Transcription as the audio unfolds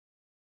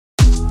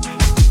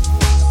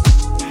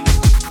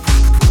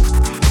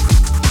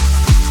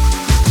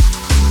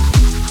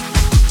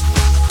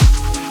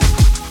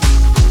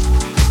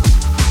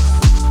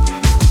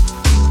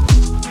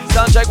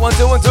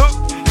1, 2.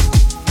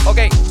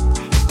 Okay.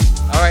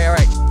 All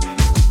right.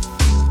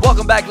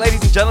 Welcome back,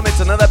 ladies and gentlemen,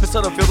 to another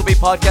episode of Feel the Beat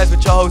Podcast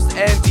with your host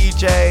and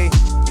DJ,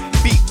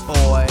 Beat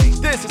Boy.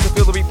 This is the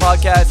Feel the Beat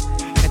Podcast,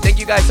 and thank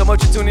you guys so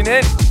much for tuning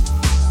in.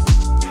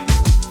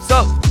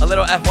 So, a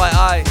little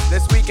FYI,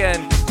 this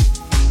weekend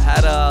I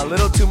had a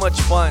little too much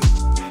fun,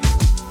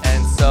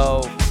 and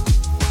so,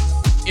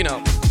 you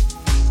know,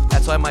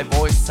 that's why my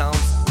voice sounds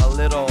a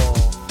little,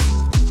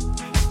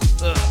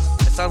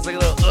 it sounds like a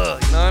little,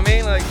 you know what I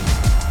mean? Like,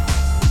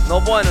 no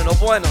bueno,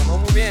 no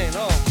muy bien,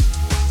 no.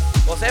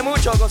 Gocé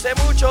mucho,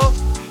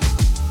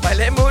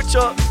 bailé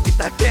mucho, y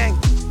también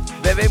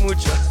bebé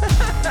mucho.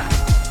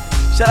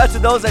 Shout out to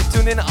those that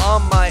tuned in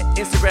on my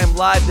Instagram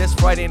live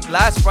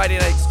last Friday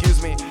night,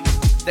 excuse me.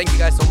 Thank you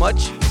guys so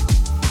much.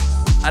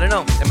 I don't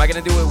know, am I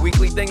gonna do a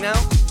weekly thing now?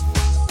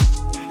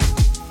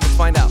 Let's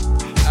find out,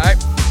 alright?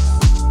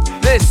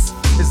 This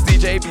is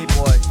DJ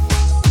B-Boy.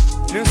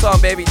 New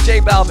song, baby, J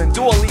Balvin,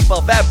 Dua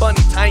Lipa, Bad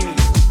Bunny, Tiny,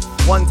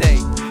 One Day.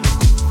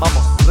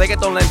 Vamos,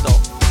 reggaeton lento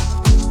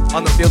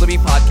on the Feel the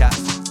Beat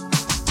Podcast.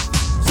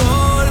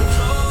 Sol,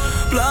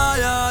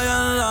 playa y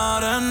en la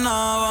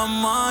arena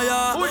vamos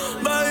allá.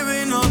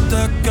 Baby, no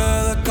te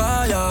quedes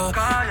calla.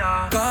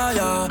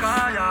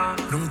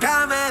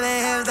 Nunca me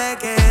dejes de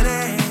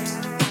querer.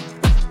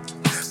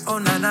 Oh,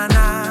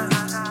 na.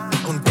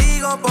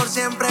 Contigo por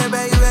siempre,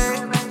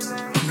 baby.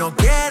 No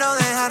quiero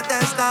dejarte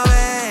esta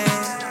vez.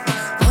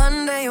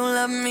 One day you'll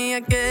love me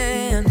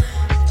again.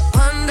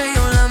 One day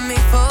you'll love me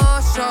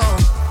for sure.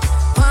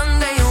 One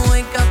day you'll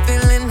wake up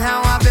feeling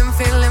how I've been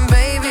feeling,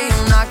 baby.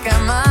 You'll knock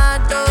at my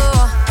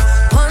door.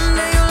 One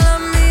day you'll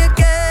love me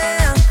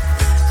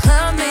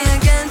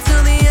again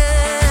till the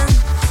end.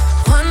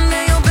 One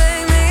day you'll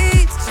beg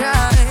me to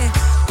try.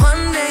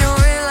 One day you'll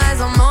realize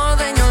I'm more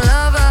than your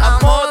lover. I'm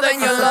more than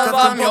your lover.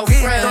 I'm your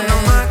friend.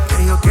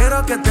 Que yo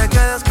quiero que te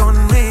quedes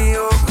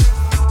conmigo.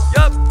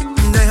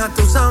 Deja a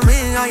tus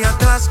amigas allá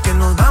atrás, que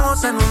nos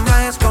vamos en un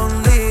viaje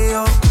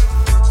escondido.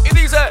 Y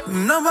dice,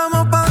 nos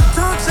vamos pa'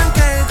 Turks and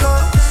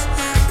Caicos,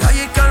 y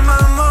allí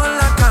calmamos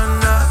las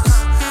canas.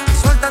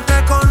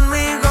 Suéltate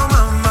conmigo,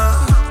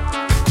 mamá,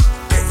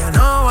 que ya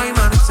no hay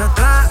marcha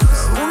atrás.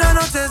 Una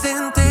noche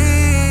sin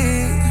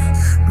ti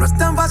no es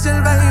tan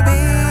fácil, baby.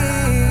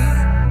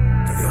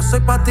 Que yo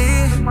soy pa' ti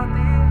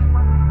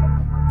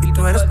y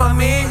tú eres pa'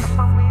 mí.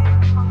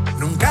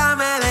 Nunca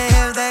me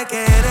dejes de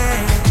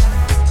querer.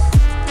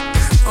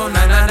 Oh,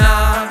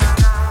 na.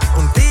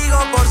 Contigo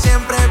por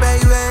siempre,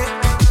 baby.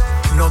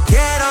 No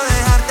quiero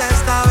dejarte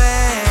esta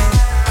vez.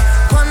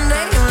 One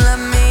day you'll love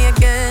me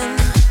again.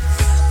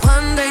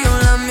 One day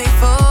you'll love me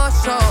for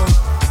sure.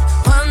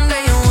 One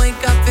day you'll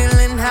wake up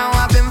feeling how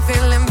I've been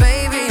feeling,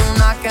 baby. You'll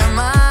knock at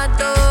my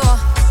door.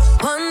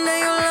 One day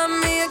you'll love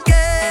me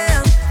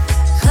again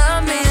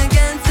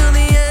till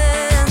the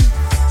end.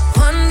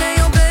 One day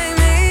you'll beg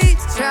me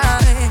to try.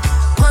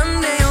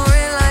 One day you'll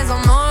realize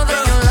I'm more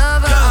than your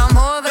lover. I'm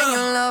more than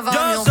your lover.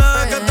 I'm your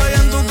friend. Que estoy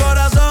en tu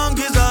corazón,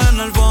 quizás en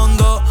el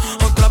fondo.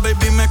 Otra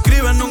baby me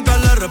escribe, nunca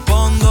le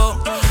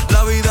respondo.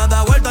 La vida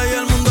da vuelta y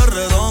el mundo es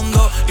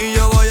redondo. Y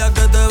yo voy a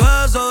que te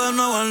beso de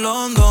nuevo en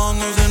London.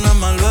 Un cine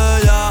más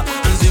bella,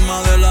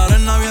 encima de la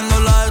arena viendo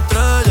las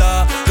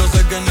estrellas. Yo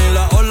sé que ni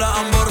las olas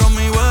han borrado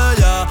mi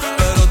huella,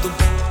 pero tú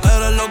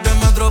eres lo que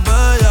me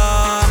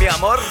atropella. mi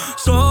amor.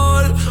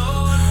 Sol,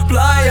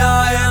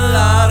 playa y en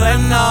la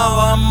arena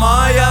vamos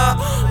allá.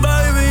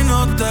 Baby,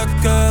 no te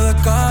quedes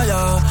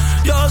calla.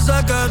 Yo sé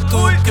que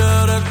tú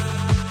quieres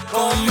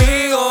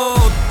conmigo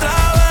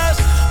otra vez.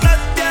 Me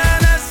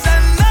tienes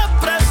en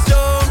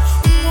depresión,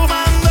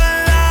 fumando en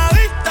la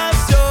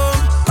habitación.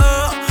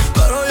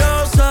 Pero yo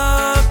sé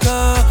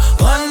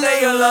que One day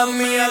you'll love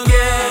me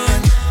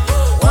again.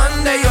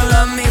 One day you'll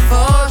love me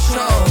for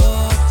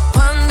sure.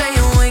 One day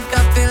you'll wake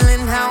up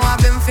feeling how I've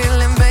been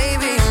feeling,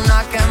 baby. You'll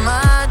knock at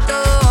my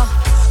door.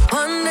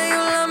 One day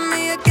you'll love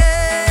me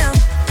again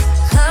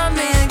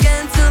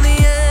till the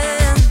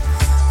end.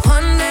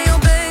 One day you'll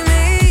beg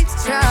me to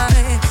try.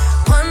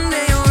 One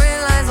day you'll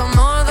realize I'm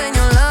more than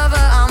your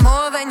lover. I'm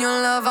more than your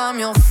lover. I'm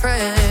your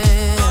friend.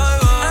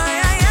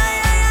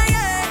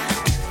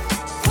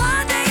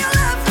 One day you'll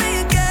love me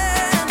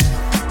again.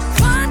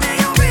 One day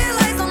you'll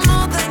realize I'm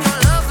more than your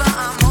lover.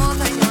 I'm more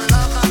than your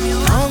lover. I'm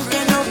your Aunque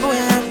no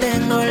pueda,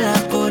 tengo la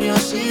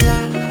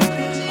curiosidad.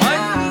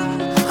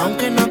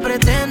 Aunque no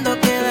pretendo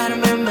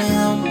quedarme, me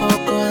da un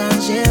poco de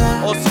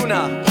ansiedad.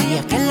 Ozuna, Y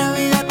es que en la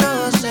vida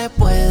todo se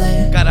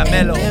puede.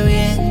 Caramelo. Esté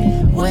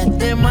bien o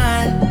esté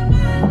mal,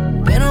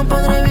 pero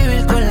podré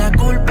vivir con la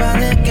culpa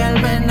de que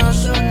al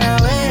menos una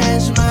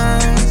vez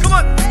más come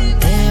on.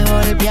 te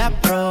volví a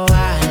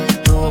probar.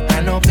 Tu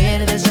boca no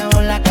pierde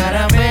sabor, la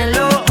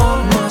caramelo.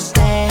 Nos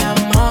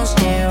dejamos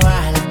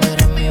llevar. Tú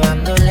eres mi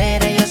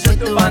bandolera y yo soy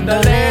tu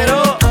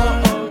bandolero.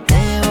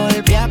 Te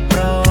volví a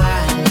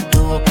probar. Tu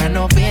boca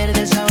no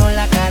pierde sabor,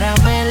 la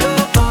caramelo.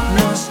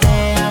 Nos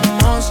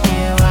dejamos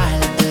llevar.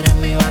 Tú eres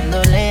mi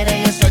bandolera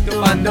y yo soy tu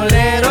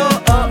bandolero.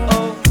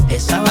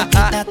 Esa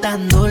boquita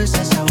tan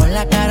dulce, sabor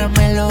la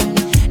caramelo.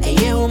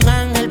 Ella es un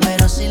ángel,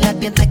 pero si la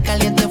tientes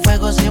caliente,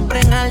 fuego siempre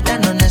en alta.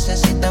 No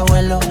necesita huevo.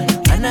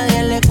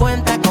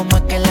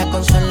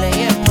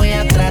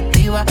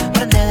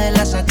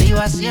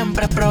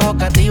 siempre es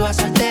provocativa,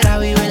 soltera,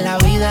 vive la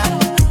vida.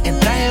 En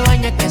traje de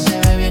baño que se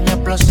ve bien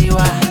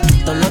explosiva.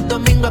 Todos los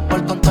domingos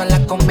por con todas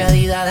las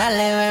combiadidas.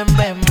 Dale, ven,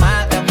 ven,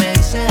 mátame.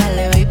 Dice,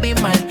 dale, baby,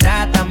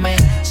 maltrátame.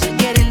 Si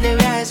quieres ir de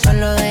viaje,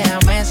 solo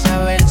déjame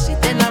saber. Si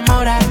te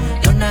enamoras,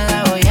 yo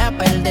nada voy a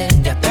perder.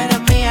 Ya tú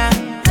eres mía.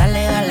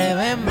 Dale, dale,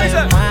 ven, ven,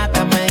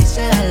 mátame.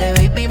 Dice, dale,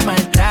 baby,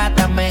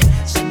 maltrátame.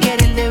 Si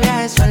quieres ir de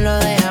viaje, solo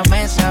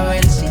déjame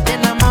saber. Si te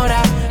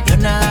enamoras, yo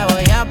nada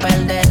voy a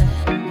perder.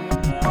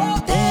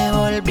 Te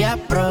volví a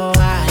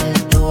probar.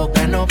 Tu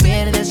boca no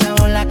pierde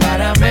sabor, la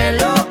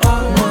caramelo.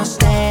 Nos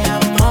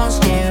dejamos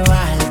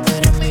llevar. Tú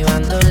eres mi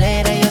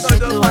bandolera, yo soy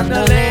tu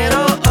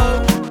bandolero.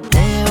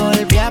 Te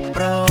volví a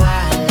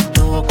probar.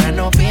 Tu boca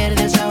no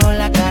pierde sabor,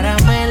 la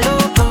caramelo.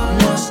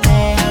 Nos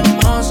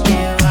dejamos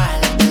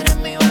llevar. Tú eres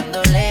mi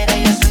bandolera,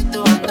 yo soy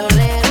tu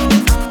bandolero.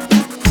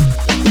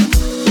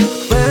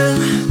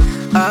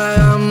 Ven,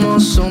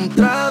 hagamos un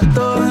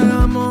trato.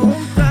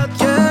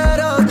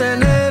 Quiero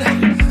tener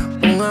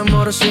un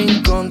amor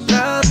sin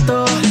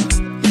contrato.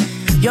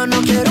 Yo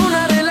no quiero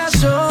una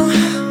relación,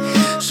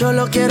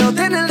 solo quiero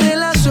tener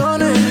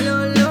relaciones.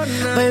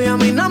 Baby, a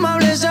mí no me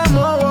hables de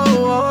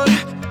amor.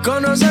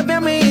 Conoces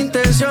bien mis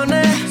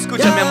intenciones.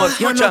 Escucha, mi amor,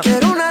 Yo escucha. no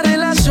quiero una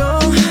relación,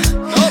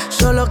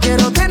 solo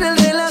quiero tener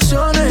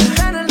relaciones.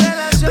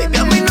 Baby,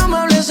 a mí no me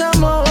hables de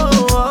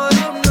amor.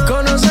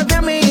 Conoces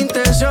bien mis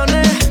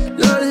intenciones.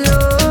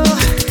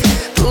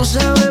 Tú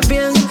sabes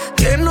bien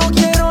que no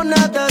quiero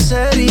nada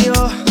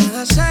serio.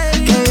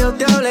 Que yo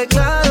te hable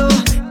claro.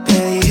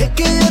 Te dije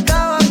que yo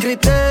estaba a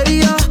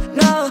criterio.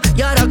 No,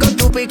 y ahora con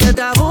tu pique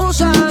te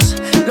abusas.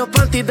 Los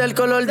panties del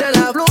color de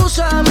la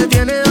blusa me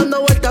tiene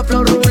dando vueltas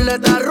flor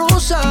ruleta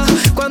rusa.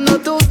 Cuando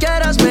tú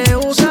quieras me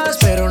usas,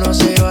 pero no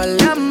se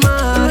vale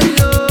amar.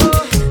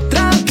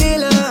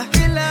 Tranquila,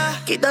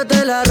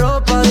 quítate la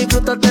ropa,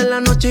 disfrútate la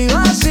noche y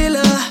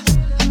vacila.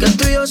 Que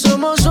tú y yo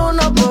somos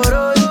uno por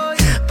hoy,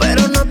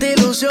 pero no te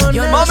ilusiones.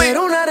 Yo no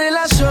quiero una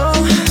relación,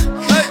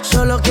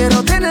 solo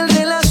quiero tener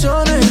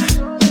relaciones.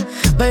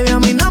 Baby, a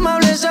mí no me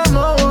hables de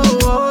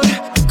amor.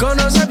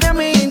 Conoces bien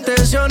mis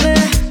intenciones.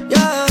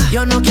 Yeah.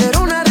 Yo no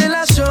quiero una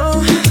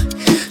relación,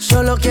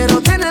 solo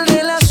quiero tener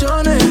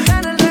relaciones.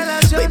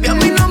 Baby, a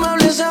mí no me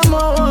hables de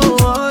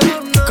amor.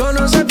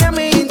 Conoces bien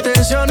mis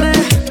intenciones.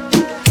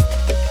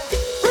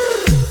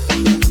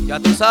 Ya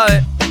tú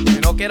sabes,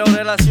 yo no quiero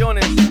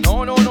relaciones.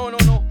 No.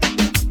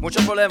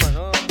 Muchos problemas,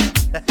 no.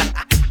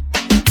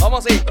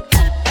 Vamos así.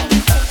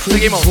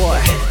 Seguimos.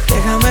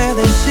 Déjame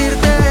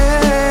decirte,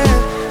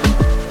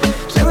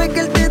 se ve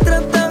que él te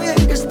trata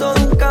bien, que es todo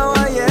un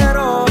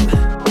caballero.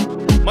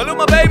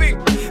 Maluma, baby.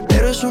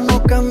 Pero eso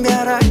no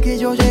cambiará que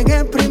yo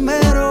llegué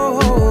primero.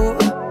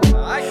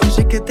 Ay.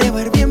 Sé que te va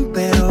a ir bien,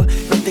 pero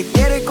no te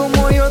quiere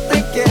como yo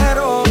te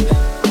quiero.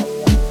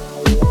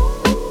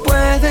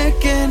 Puede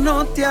que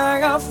no te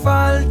haga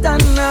falta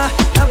nada,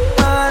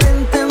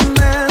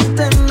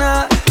 aparentemente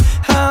nada.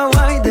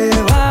 Hawaii de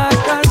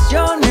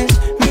vacaciones,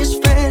 mis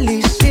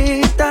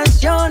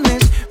felicitaciones.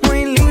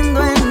 Muy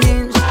lindo en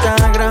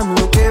Instagram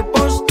lo que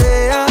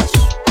posteas,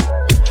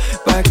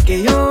 pa'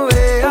 que yo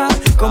vea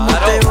cómo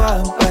te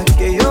va, pa'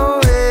 que yo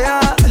vea.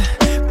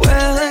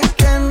 Puede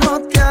que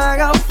no te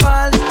haga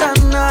falta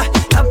nada,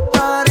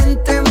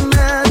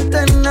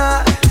 aparentemente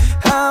nada.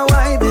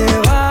 Hawaii de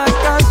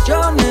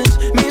vacaciones,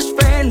 mis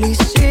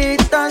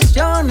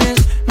felicitaciones.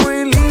 Muy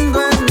lindo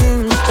en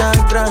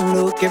Instagram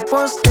lo que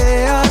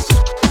posteas,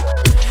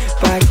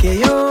 pa' que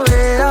yo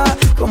vea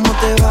cómo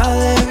te va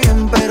de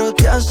bien, pero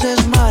te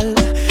haces mal.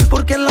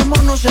 Porque el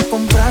amor no se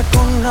compra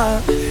con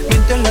nada.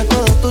 Miéntele a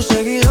todos tus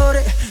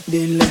seguidores,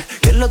 dile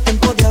que los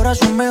tiempos de ahora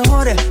son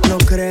mejores. No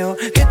creo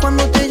que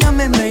cuando te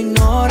llame me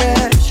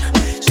ignores.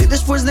 Si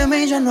después de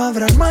mí ya no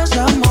habrá más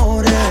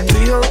amores. Tú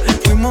y yo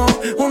fuimos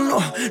uno,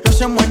 no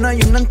se muera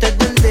y uno antes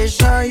del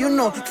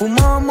desayuno.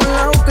 Fumábamos el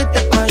agua que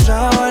te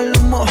pasaba el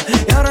humo.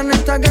 Y ahora en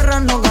esta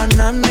guerra no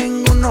gana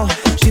ninguno.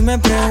 Si me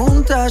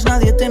preguntas,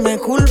 nadie te me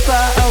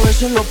culpa. A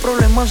veces los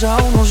problemas a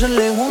uno se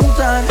le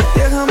juntan.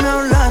 Déjame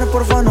hablar,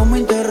 porfa, no me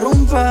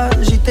interrumpas.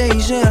 Si te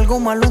hice algo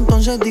malo,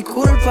 entonces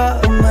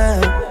discúlpame.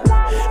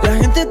 La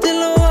gente te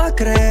lo va a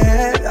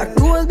creer.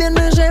 Actúas bien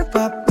ese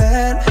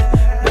papel,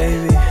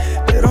 baby,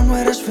 pero no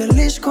eres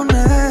feliz con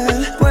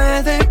él.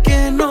 Puede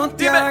que no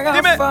te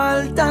haga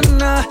falta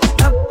nada,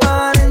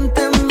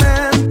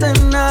 aparentemente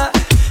nada.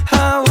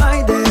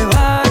 Hawaii de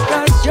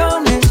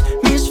vacaciones,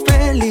 mis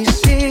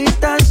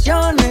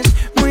felicitaciones.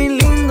 Muy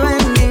lindo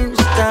en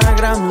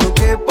Instagram lo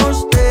que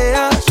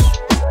posteas,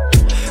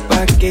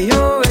 pa' que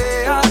yo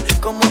vea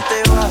cómo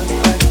te va,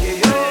 pa' que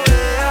yo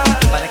vea.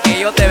 Para que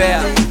yo te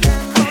vea.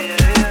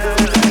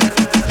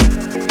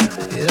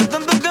 Y de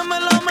tanto que me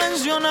lo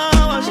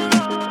mencionabas,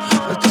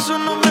 hasta su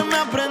nombre me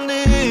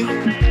aprendí.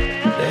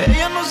 De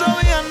ella no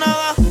sabía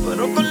nada,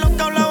 pero con lo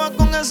que hablaba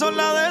con eso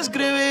la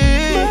describí.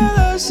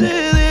 Me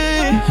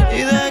decidí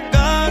y de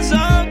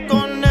casa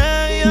con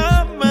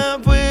ella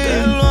me fui.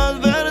 Te lo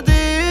advertí.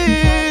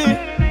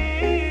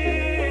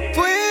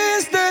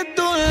 Fuiste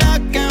tú la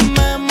que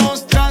me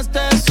mostraste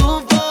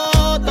su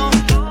foto.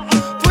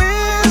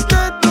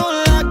 Fuiste tú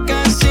la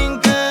que sin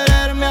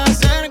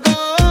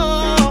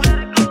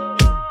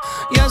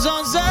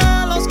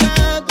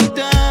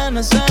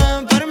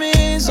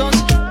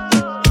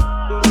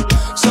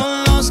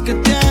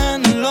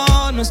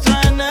nuestro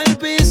en el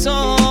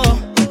piso.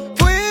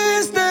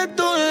 Fuiste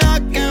tú la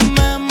que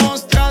me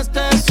mostraste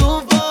su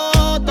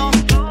foto.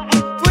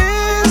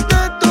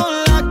 Fuiste tú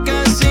la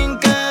que sin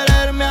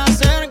querer me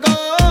acercó.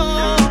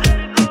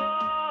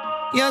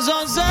 Y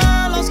esos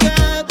celos que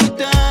tú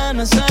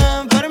tienes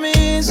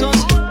enfermizos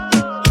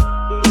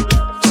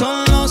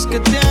son los que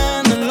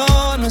tienen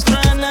lo nuestro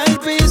en el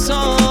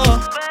piso.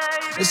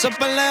 Esa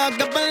pelea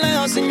que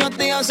peleo sin yo a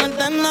ti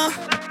hacerte nada.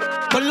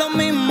 Por lo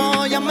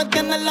mismo ya me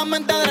tienes la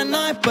mente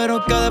drenada.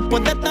 Espero que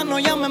después de esta no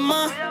llames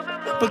más,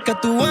 porque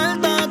tu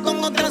vuelta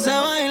con otra se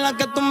va. Y la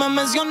que tú me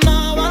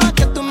mencionabas, la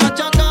que tú me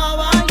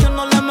achacabas, yo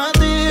no le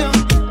metía.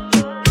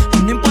 Y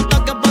no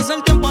importa que pase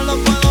el tiempo, lo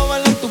puedo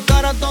ver en tu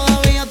cara,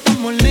 todavía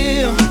estamos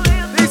líos.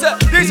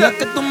 Y la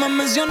que tú me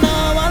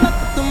mencionabas, la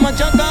que tú me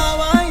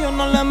achacabas, yo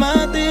no le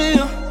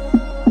metía.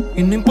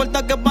 Y no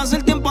importa que pase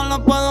el tiempo,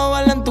 lo puedo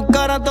ver en tu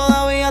cara,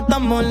 todavía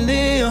estás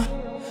mordido.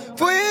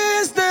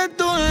 Fuiste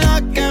tú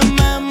la que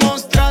me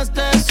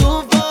mostraste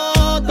su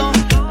foto.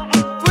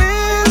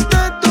 Fuiste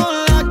tú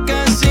la que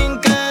sin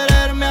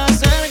querer me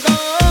acercó.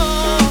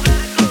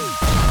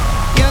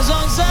 Y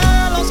esos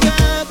celos que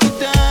tú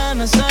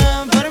tienes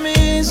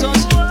enfermizos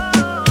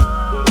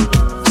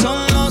son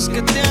los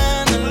que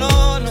tienen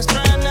lo nuestro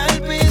en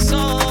el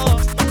piso.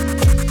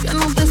 Yo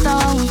no te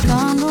estaba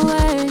buscando,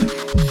 babe,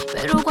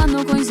 pero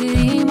cuando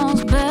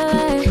coincidimos,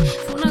 bebé,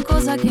 fue una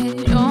cosa que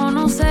yo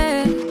no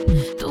sé.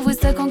 Tú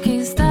fuiste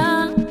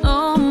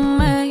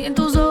conquistándome y en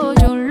tus ojos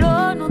yo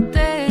lo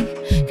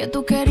noté, que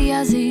tú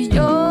querías y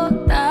yo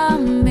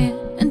también.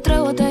 Entre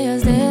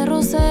botellas de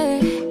rosé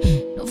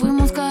nos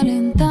fuimos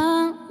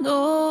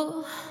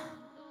calentando.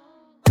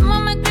 Tu mamá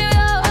me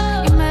escribió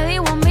y me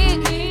dijo a mí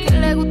que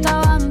le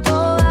gustaban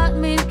todas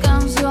mis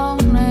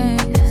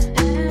canciones.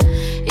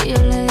 Y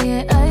yo le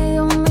dije, ay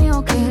Dios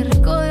mío, qué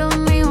rico, Dios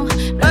mío.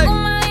 Luego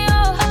me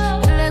dijo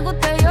que le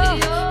guste yo,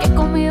 que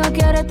conmigo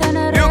quiere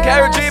tener You,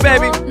 Karol G,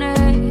 baby.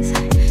 relaciones.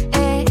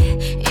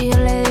 Y yo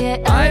le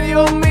dije, ay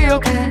Dios mío,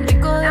 qué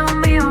rico, Dios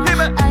mío.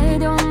 Ay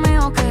Dios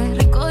mío, qué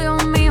rico,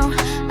 Dios mío.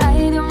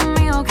 Ay Dios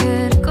mío,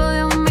 qué rico,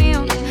 Dios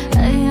mío.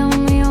 Ay Dios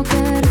mío,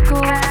 qué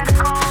rico.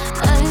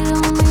 Ay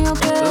Dios mío,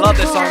 qué rico. Love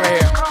this song right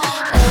here.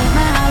 Él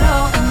me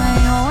jaló y me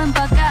dijo ven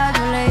pa' acá.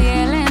 Yo le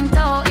dije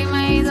lento y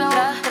me hizo.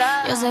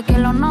 Yo sé que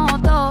lo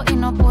noto y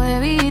no pude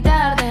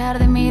evitar dejar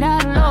de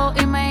mirarlo.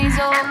 Y me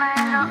hizo.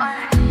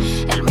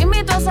 Él me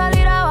invitó a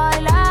salir a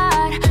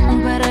bailar,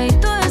 un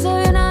perreíto de ese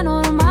bien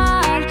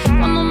anormal.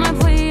 Cuando me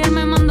fui él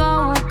me mandó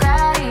a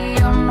buscar y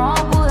yo no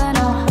pude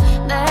no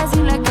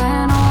decirle que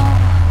no.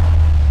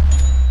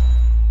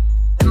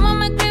 Mi mamá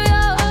me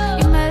escribió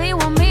y me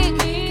dijo a mí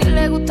que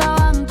le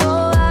gustaban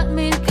todas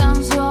mis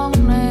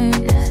canciones.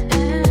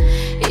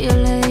 Y yo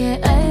le dije,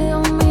 ay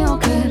Dios mío,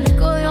 qué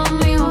rico, Dios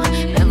mío.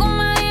 Luego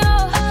me dijo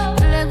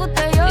que le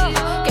guste yo,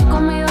 que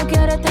conmigo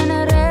quiere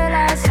tener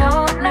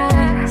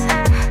relaciones.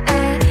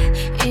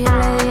 Y yo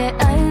le dije,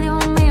 ay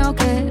Dios mío,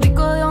 qué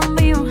rico, Dios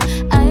mío.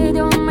 Ay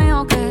Dios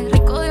mío, qué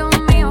rico, Dios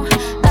mío.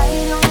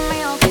 Ay Dios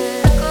mío,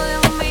 qué rico,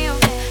 Dios mío.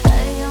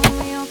 Ay Dios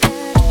mío, qué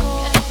rico.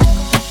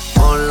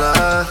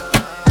 Hola,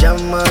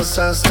 llamas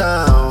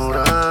hasta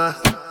ahora.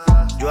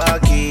 Yo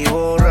aquí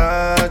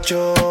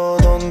borracho,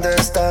 ¿dónde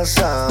estás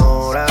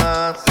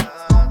ahora?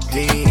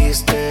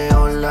 Dijiste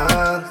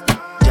hola,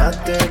 ya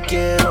te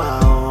quiero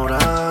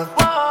ahora.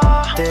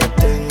 Te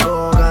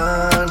tengo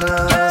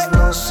ganas,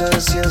 no sé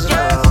si es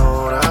la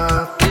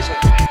hora.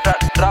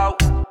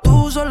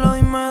 Tú solo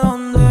dime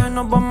dónde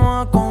nos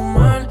vamos a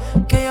comer,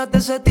 que ya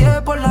te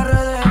seteé por las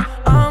redes.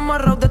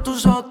 Amarrado de tu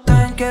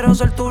sostén, quiero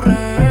ser tu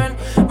rehén.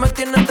 Me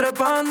tienes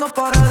trepando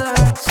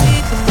paredes.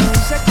 Si tú me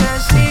dices que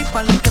sí,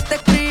 para lo que te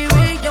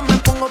escribí, yo me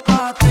pongo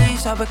pa' ti.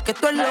 Sabes que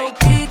tú eres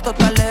loquito,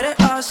 tal eres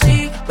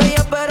así.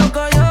 Bella pero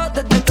callada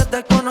desde que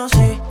te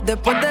conocí.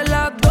 Después de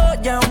las 2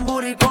 ya un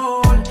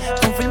buricol.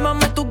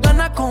 Confírmame tus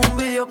ganas con un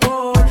video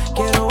call.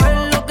 Quiero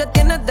ver lo que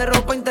tienes de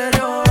ropa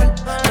interior.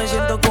 Me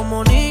siento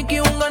como Nicky,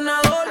 un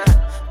ganador.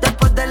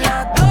 Después de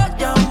las 2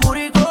 ya un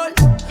buricol.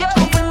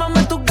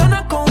 Confírmame tus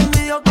ganas con un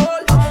video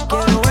call.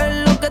 Quiero ver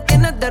lo que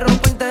tienes de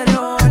ropa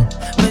interior.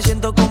 Me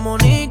siento como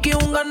Nicky,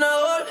 un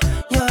ganador.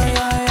 Yeah,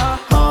 yeah, yeah.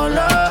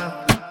 Hola,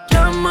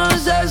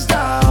 llamas a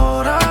esta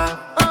hora.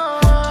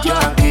 Yo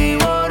aquí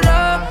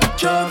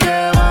borracho,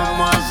 ¿qué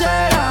vamos a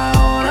hacer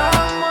ahora?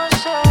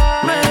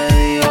 Me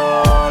dijo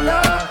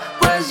hola,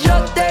 pues yo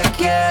te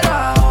quiero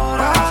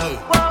ahora.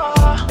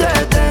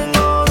 Te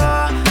tengo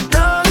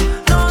ganas,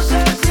 no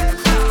sé si.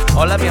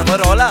 Hola, mi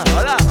amor, hola,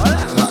 hola,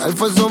 hola. Él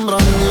fue sombra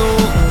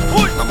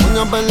new, la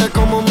muña verde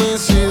como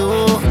Miss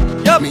You.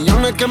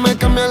 Millones que me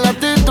cambian la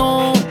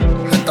actitud.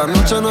 Esta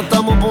noche no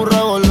estamos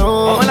burra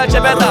bolón. Vamos en la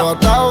chepeta.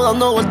 Arrebatado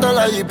dando vueltas en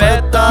la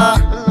jipeta.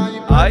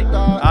 Ay,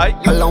 ay.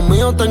 Al lado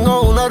mío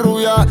tengo una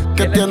rubia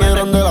que tiene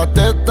grande la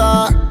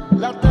teta.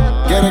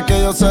 Quiere que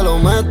yo se lo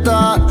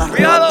meta.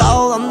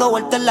 Arrebatado dando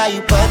vueltas en la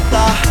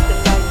jipeta.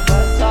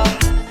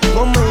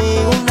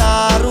 Conmigo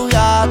una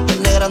rubia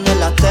tiene grande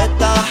la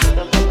teta.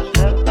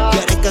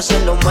 Quiere que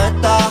se lo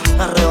meta.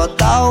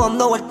 Arrebatado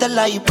dando vueltas en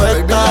la Baby,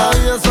 jipeta. la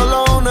vida es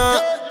solo una.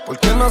 ¿Por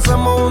qué no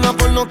hacemos una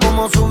porno como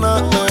somos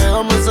una.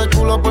 Déjame ese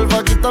culo,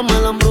 porfa, quítame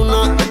la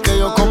hambruna. Es que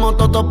yo como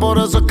toto, por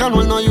eso es que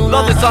Anuel no hay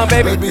una. Love this song,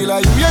 baby. Baby, la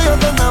lluvia y yo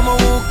te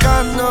andamos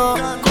buscando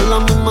con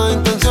las mismas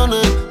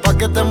intenciones. Pa'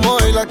 que te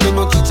moje y la que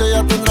no chiche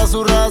ya tendrá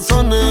sus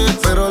razones.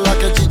 Pero la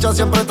que chicha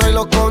siempre trae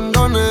los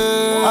condones.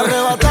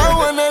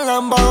 Arrebatado en el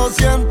Lamba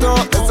 200.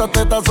 Esas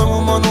tetas son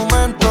un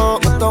monumento.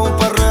 Esto es un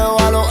perreo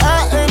a los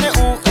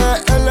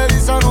A-N-U-E. Le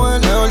dice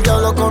Anuel. Mejor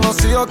diablo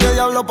conocido que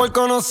diablo por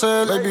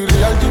conocer. Baby,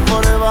 real G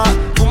forever.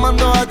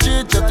 Fumando a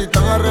chiche. Estoy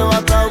tan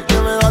arrebatado que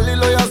me da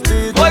Lilo y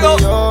Asti. Fuego.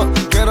 Yo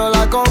quiero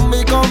la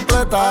combi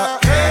completa.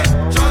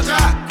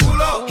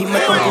 Y me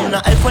pongo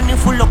una iPhone y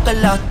full lo que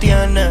las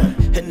tiene.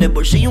 En el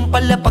bolsillo un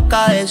par de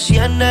pacas de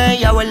cienes.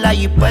 Ya ve la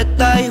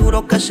jipeta y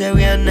juro que se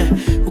viene.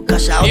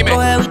 Buscase a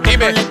otro jevito,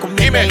 no le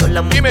conviene. Yo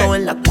la monto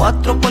en la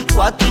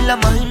 4x4 y la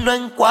imagino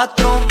en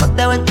 4. Más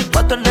de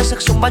 24 en el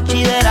sexo, un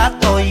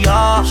bachillerato.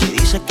 Ya, si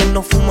dice que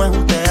no fumo es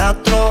un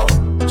teatro.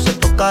 Se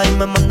toca y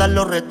me mandan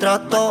los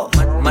retratos.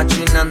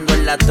 Machinando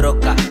en la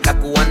troca, la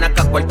cubana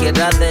que a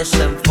cualquiera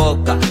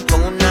desenfoca.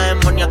 Con una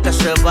demonia que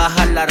se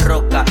baja la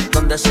roca.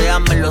 Donde sea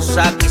me lo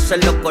saca y se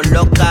lo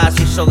coloca.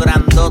 Así hizo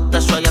grandote,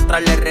 eso allá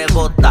atrás le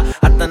rebota.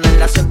 Hasta en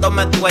el asiento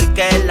me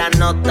cuelque la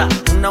nota.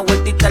 Una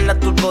vueltita en la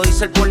turbo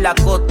diesel por la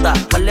costa.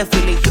 Vale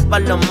Philly y pa'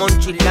 los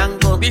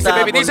monchilangos. Dice,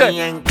 baby, dice.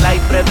 Bonilla en Clay,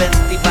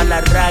 preventiva la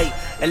Ray.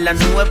 En la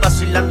nube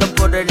vacilando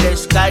por el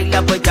sky.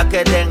 La huella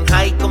que en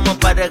high como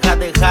pareja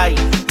de high.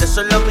 De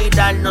solo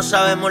mirar no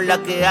sabemos la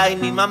que hay.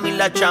 Ni mami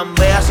la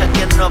chambea, sé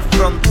quien nos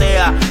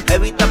frontea.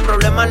 Evita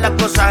problemas, las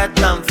cosas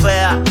están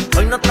feas.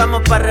 Hoy no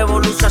estamos pa'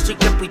 revolución, así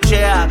que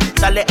pichea.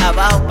 Dale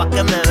abajo pa'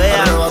 que me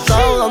vean.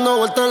 Arrebatado dando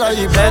vueltas en la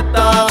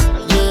jipeta.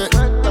 Yeah.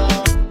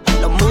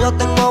 Los míos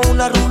tengo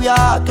una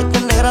rubia que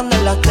tiene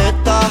grande las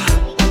tetas.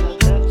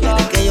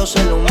 Quiere que yo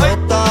se lo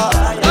meta.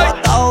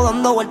 Arrebatado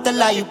dando vueltas en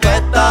la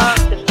jipeta.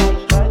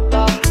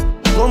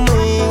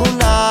 Conmigo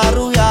una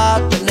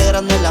rubia tiene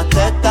grande las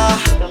tetas.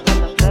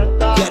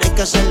 Quiere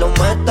que se lo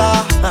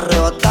meta.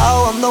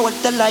 Arrebatado dando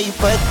vueltas en la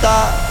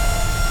jipeta.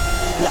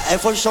 La Air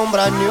Force son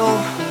brand new.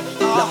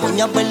 Las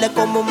uñas verdes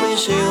como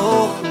mis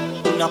hijos.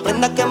 Una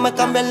prenda que me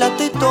cambia el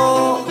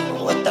actitud.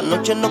 Esta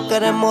noche no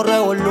queremos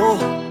revolú.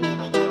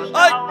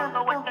 ¡Ay!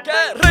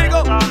 ¡Qué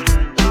rico!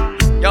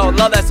 Yo,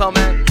 love that song,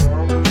 man.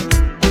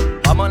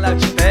 Vamos en la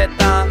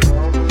chipeta.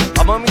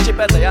 Vamos en mi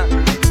chipeta, ya.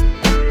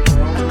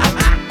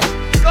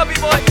 Copy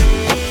boy.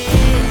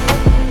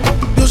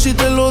 Yo sí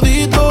te lo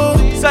dito.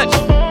 Sech.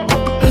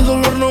 El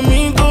dolor no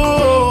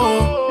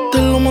minto. Te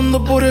lo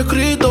mando por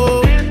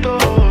escrito.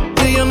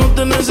 Que ya no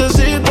te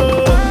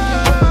necesito.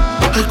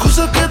 Hay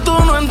cosas que tú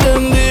no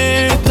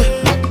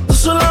entendiste. Tú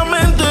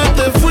solamente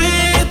te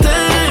fuiste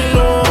y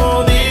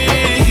no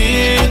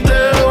dijiste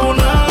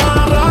una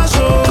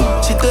razón.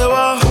 Si te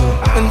vas,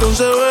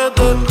 entonces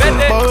vete.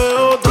 Pa' ver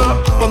otra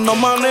cuando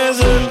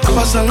amanece.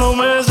 Pasan los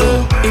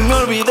meses y me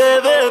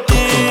olvidé de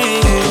ti.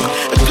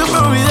 Es que me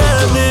olvidé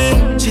de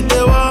ti. Si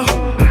te vas,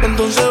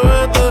 entonces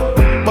vete.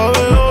 Pa'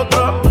 ver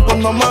otra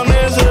cuando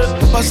amanece.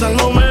 Pasan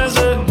los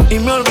meses y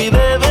me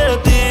olvidé de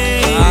ti.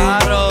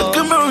 Claro. Es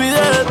que me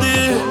olvidé de ti.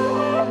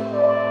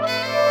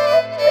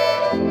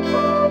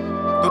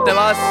 Tú te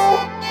vas,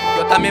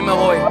 yo también me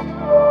voy.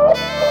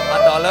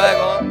 Hasta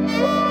luego.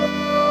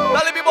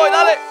 Dale, mi boy,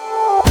 dale.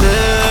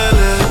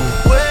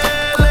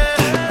 Huele,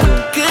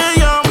 que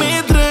ya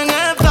mi tren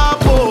está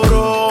por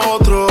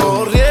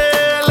otro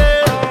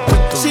rieles.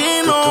 Si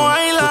no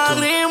hay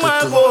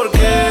lágrimas, ¿por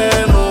qué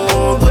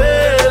no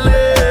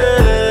duele?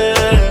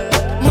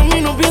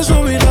 Mami, no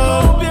pienso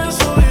virar.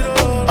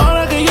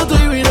 Ahora que yo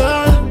estoy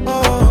viral.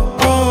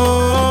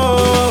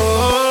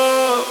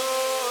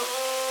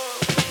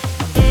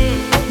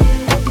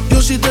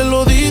 Yo sí te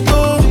lo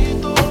dito.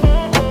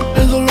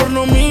 El dolor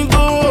no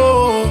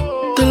minto.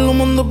 Te lo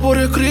mando por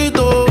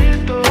escrito.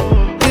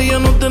 Que ya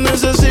no te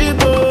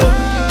necesito.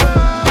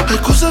 Hay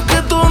cosas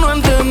que tú no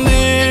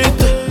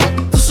entendiste.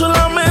 Tú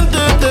solamente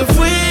te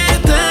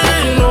fuiste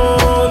y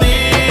no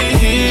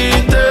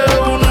dijiste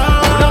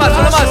una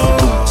más. razón.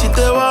 Si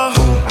te vas,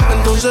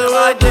 entonces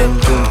vete.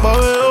 Pa'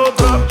 ver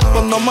otra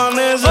cuando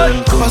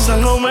amanece.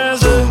 Pasan los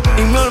meses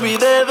y me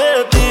olvidé de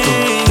ti.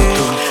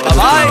 Es que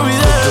Bye. me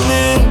olvidé de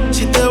ti.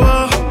 Si te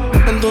vas,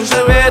 entonces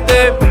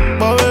vete.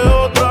 Pa' ver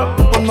otra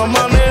cuando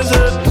amanece.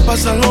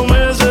 Pasan los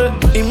meses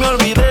y me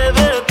olvidé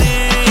de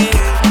ti.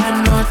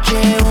 Anoche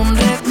un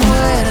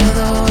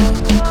recuerdo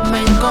me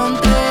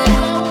encontré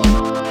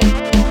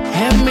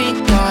en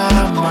mi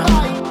cama,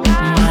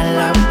 mal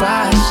la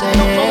pasé.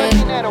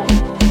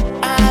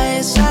 A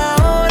esa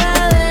hora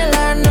de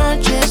la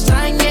noche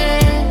extrañé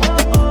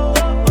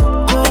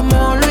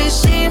como lo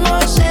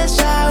hicimos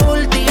esa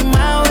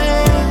última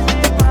vez.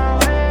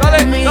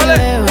 Dale, Mi dale.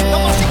 bebé.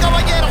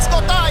 Caballeros,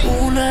 Gotay.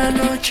 Una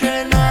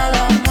noche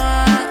nada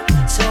más,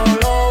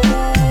 solo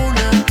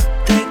una.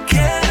 Te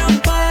quiero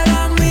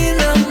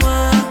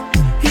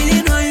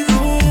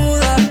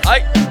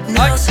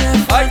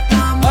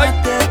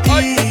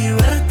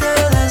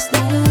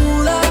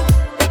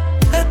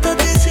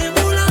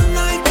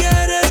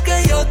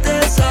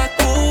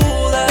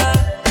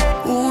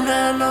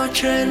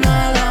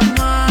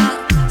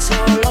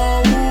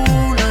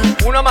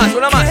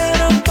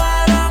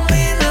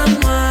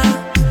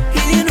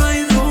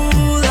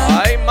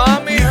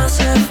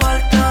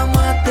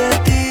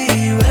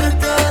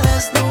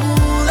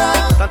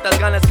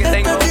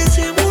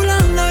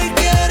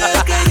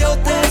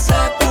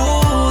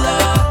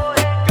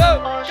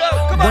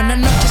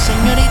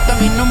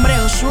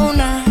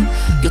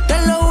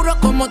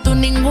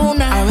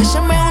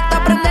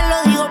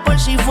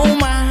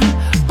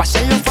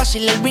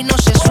fácil el vino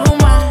se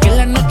suma. Que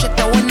la noche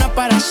está buena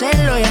para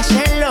hacerlo y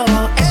hacerlo.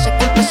 Ese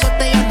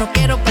culpezote yo no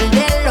quiero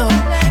perderlo.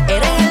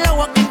 Eres el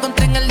agua que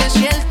encontré en el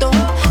desierto.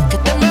 Que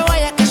te me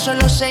vayas que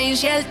solo sé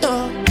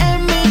incierto.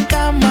 En mi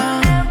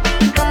cama,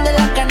 donde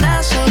la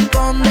cana se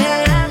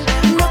esconde.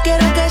 No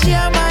quiero que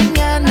sea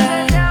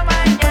mañana,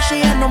 por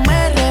si ya no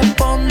me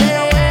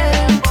responde.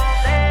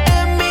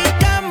 En mi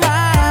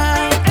cama,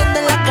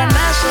 donde la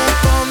cana se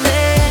esconde.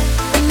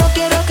 No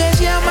quiero que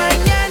sea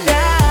mañana,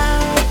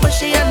 por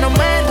si ya no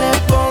me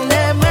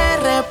responde, me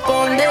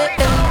responde.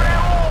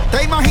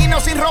 Te imagino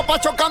sin ropa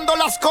chocando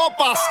las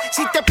copas.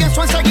 Si te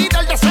pienso enseguida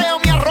el deseo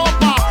me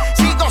arropa.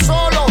 Sigo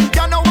solo,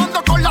 ya no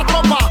ando con la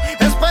tropa.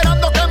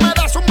 Esperando que me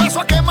des un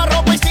beso a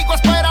quemarropa. Y sigo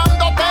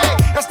esperándote,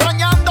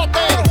 extrañándote.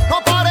 No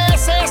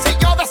pareces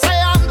y yo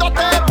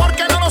deseándote.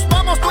 Porque no nos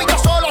vamos tú y yo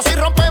solos. Si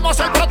rompemos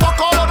el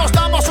protocolo nos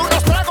damos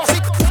unos tragos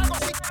y...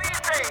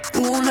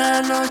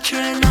 Una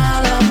noche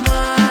nada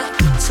más,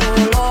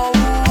 solo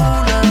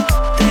una.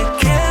 Te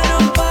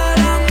quiero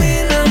para mí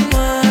nada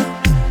más,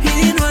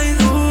 y no hay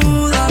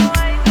duda.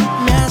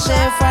 Me hace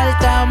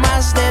falta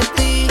más de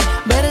ti,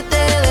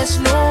 verte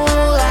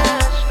desnuda.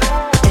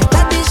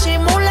 Estás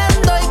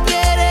disimulando y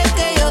quieres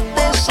que yo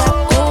te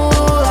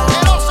sacuda.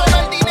 Celoso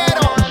del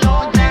dinero.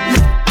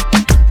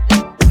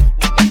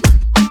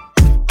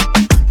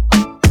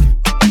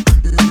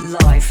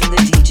 Live from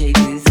the DJ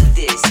booth,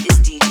 this is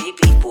DJ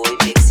Beat-Boy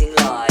mixing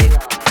live.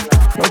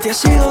 No te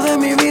has ido de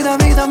mi vida,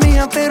 vida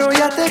mía, pero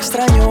ya te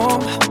extraño.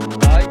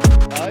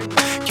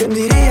 ¿Quién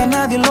diría?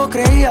 Nadie lo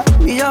creía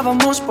y ya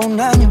vamos por un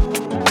año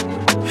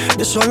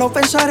de solo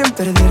pensar en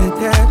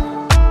perderte.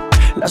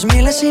 Las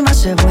milésimas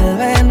se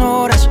vuelven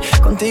horas.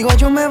 Contigo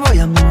yo me voy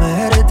a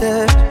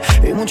moverte.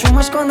 Y mucho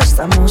más cuando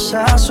estamos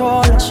a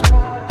solas.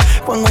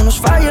 Cuando nos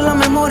falle la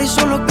memoria y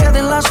solo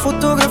queden las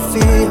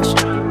fotografías.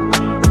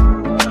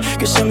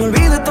 Que se me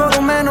olvide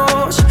todo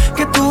menos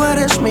que tú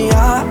eres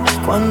mía.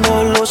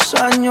 Cuando los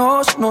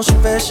años nos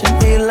pesen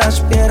y las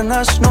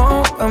piernas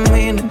no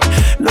caminen,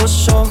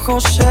 los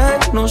ojos se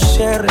nos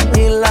cierren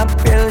y la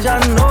piel ya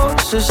no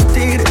se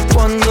estire.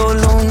 Cuando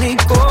lo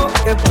único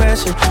que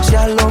pese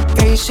sea lo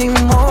que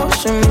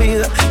hicimos en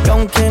vida. Y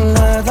aunque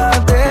nada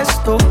de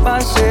esto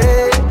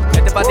pase,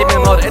 Este pa' ti, mi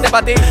amor, este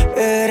pa' ti.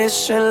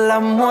 eres el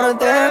amor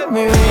de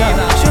mi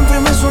vida. Siempre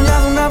me he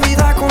soñado una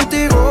vida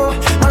contigo.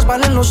 Más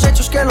valen los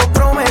hechos que lo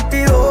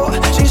prometido.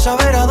 Sin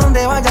saber a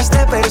dónde vayas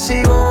te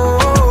persigo.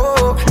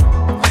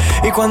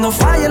 Y cuando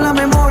falle la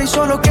memoria y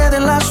solo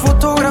queden las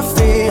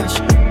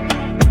fotografías,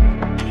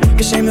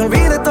 que se me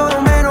olvide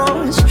todo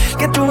menos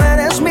que tú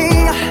eres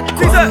mía.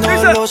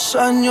 Cuando los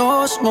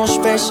años nos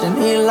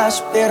pesen y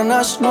las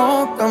piernas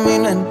no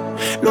caminen,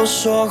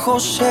 los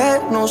ojos se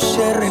nos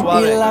cierren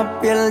y la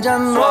piel ya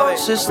no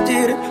se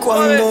estire.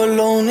 Cuando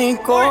lo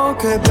único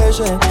que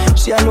pese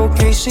sea lo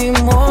que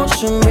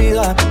hicimos en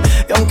vida.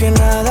 Y aunque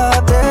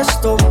nada de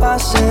esto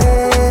pase,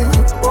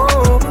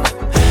 oh,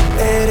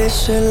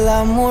 eres el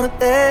amor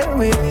de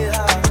mi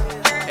vida.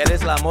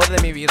 Eres el amor de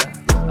mi vida.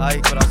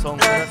 Ay, corazón.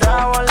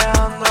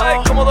 Ay,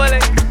 cómo duele.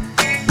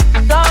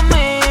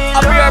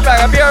 I'll be right back,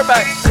 I'll be right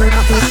back.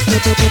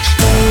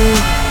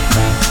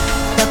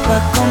 Está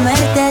pa'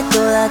 comerte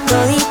toda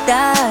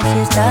todita si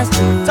estás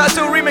tú.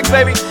 Tattoo remix,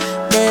 baby.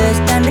 Te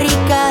ves tan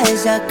rica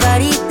esa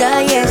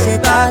carita y ese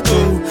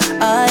tatu.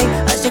 Ay,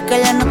 hace que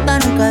la nota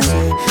nunca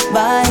se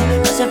vaya.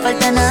 No hace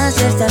falta nada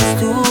si estás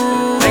tú.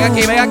 Ven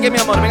aquí, mi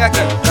amor, ven aquí.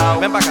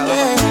 Ven para acá.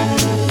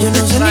 Yo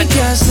no sé ni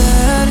qué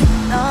hacer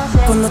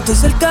cuando estoy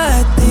cerca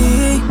de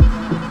ti.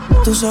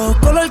 Tus ojos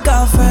color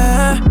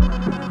café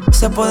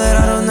se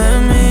apoderaron de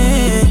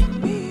mí.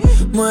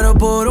 Muero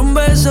por un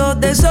beso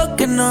de esos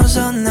que no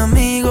son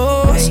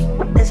amigos.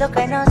 De esos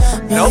que no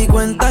son. Me di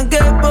cuenta que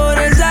por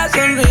esa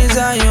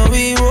sonrisa yo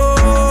vivo.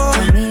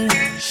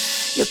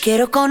 Yo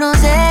quiero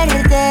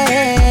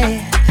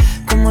conocerte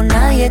como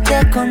nadie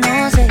te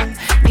conoce.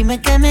 Dime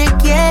que me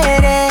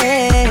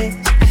quieres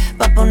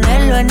pa'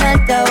 ponerlo en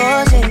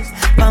altavoces,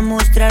 pa'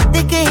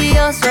 mostrarte que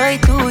yo soy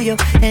tuyo.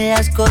 En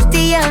las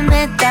costillas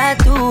me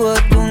tatúo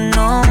tu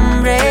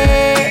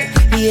nombre,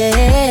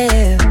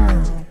 yeah.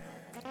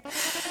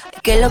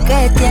 Que lo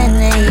que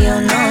tiene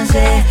yo no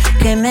sé,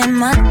 que me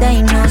mata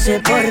y no sé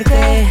por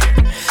qué.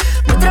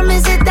 Muéstrame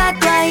ese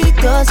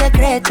tatuadito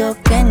secreto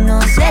que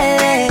no se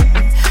ve.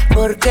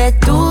 Porque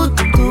tú,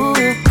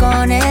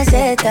 con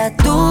ese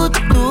tatu,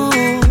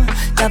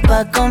 está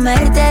pa'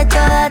 comerte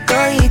toda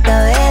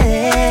todita,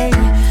 bebé.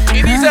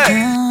 Y dice,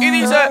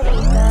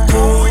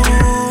 tú,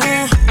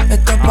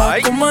 está pa'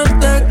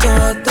 comerte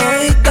toda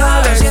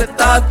todita, ese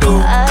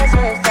tatu.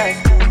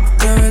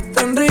 Te ves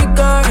tan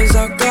rica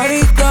esa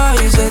carita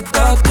y ese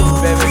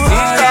tatu.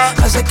 Bebecita.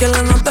 Hace que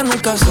la nota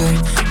nunca se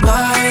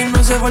baje, no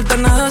hace falta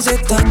nada si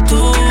estás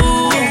tú.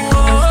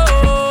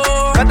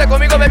 Canta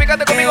conmigo, baby,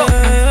 canta conmigo.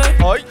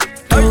 Ay,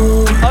 ay,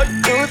 ay.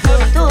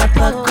 Está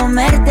pa'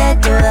 comerte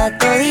toda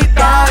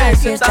todita,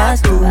 si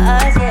estás tú.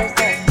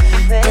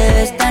 Te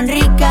ves tan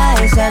rica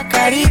esa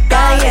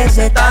carita y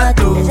ese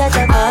tatu.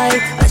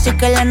 Ay, hace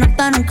que la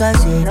nota nunca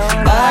se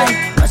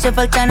vaya. No hace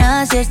falta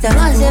nada si estás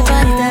No hace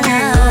falta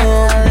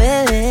nada,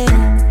 bebé.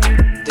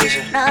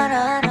 Dice,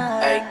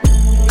 Ey.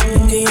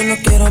 que yo no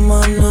quiero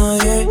más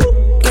nadie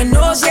que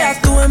no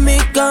seas tú en mi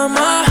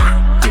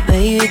cama. Y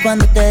baby,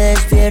 cuando te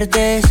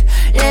despiertes,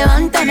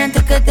 levántame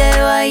antes que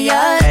te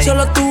vayas.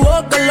 Solo tu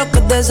boca es lo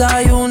que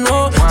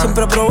desayuno.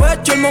 Siempre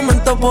aprovecho el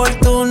momento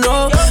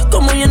oportuno.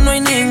 Como ya no hay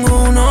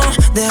ninguno,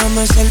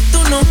 déjame ser tu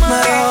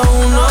número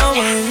uno,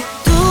 baby.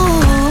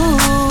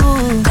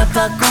 Tú,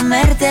 pa'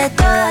 comerte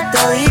toda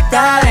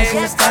todita, si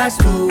estás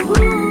tú.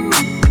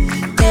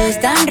 Te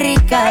ves tan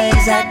rica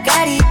esa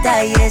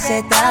carita y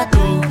ese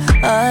tatu.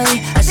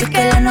 Ay, así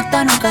que la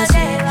nota nunca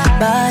se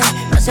va.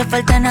 No hace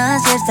falta nada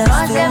si estás tú. No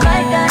hace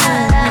falta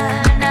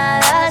nada,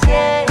 nada si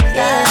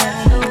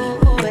estás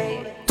tú,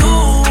 baby.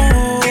 Tú,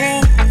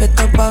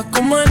 estás pa'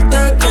 comerte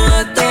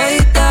toda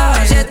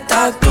todita, si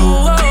estás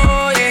tú,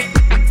 oye.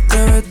 Te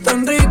ves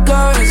tan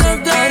rica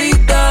esa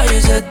carita y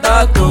ese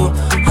tatu.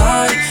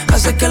 Ay,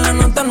 hace que la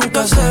nota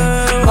nunca se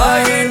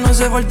vaya. No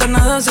hace falta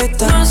nada si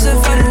estás tú. No hace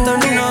falta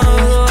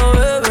nada,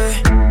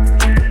 bebé.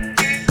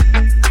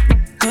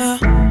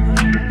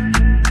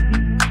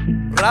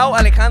 Rauw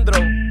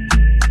Alejandro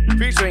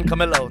featuring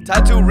Camilo.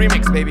 Tattoo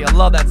remix, baby. I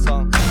love that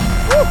song.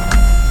 Woo.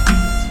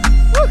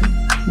 Woo.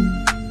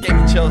 Gave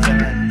me chills there,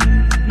 man.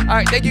 All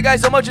right, thank you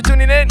guys so much for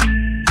tuning in.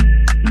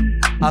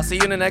 I'll see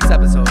you in the next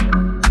episode.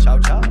 Ciao,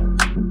 ciao.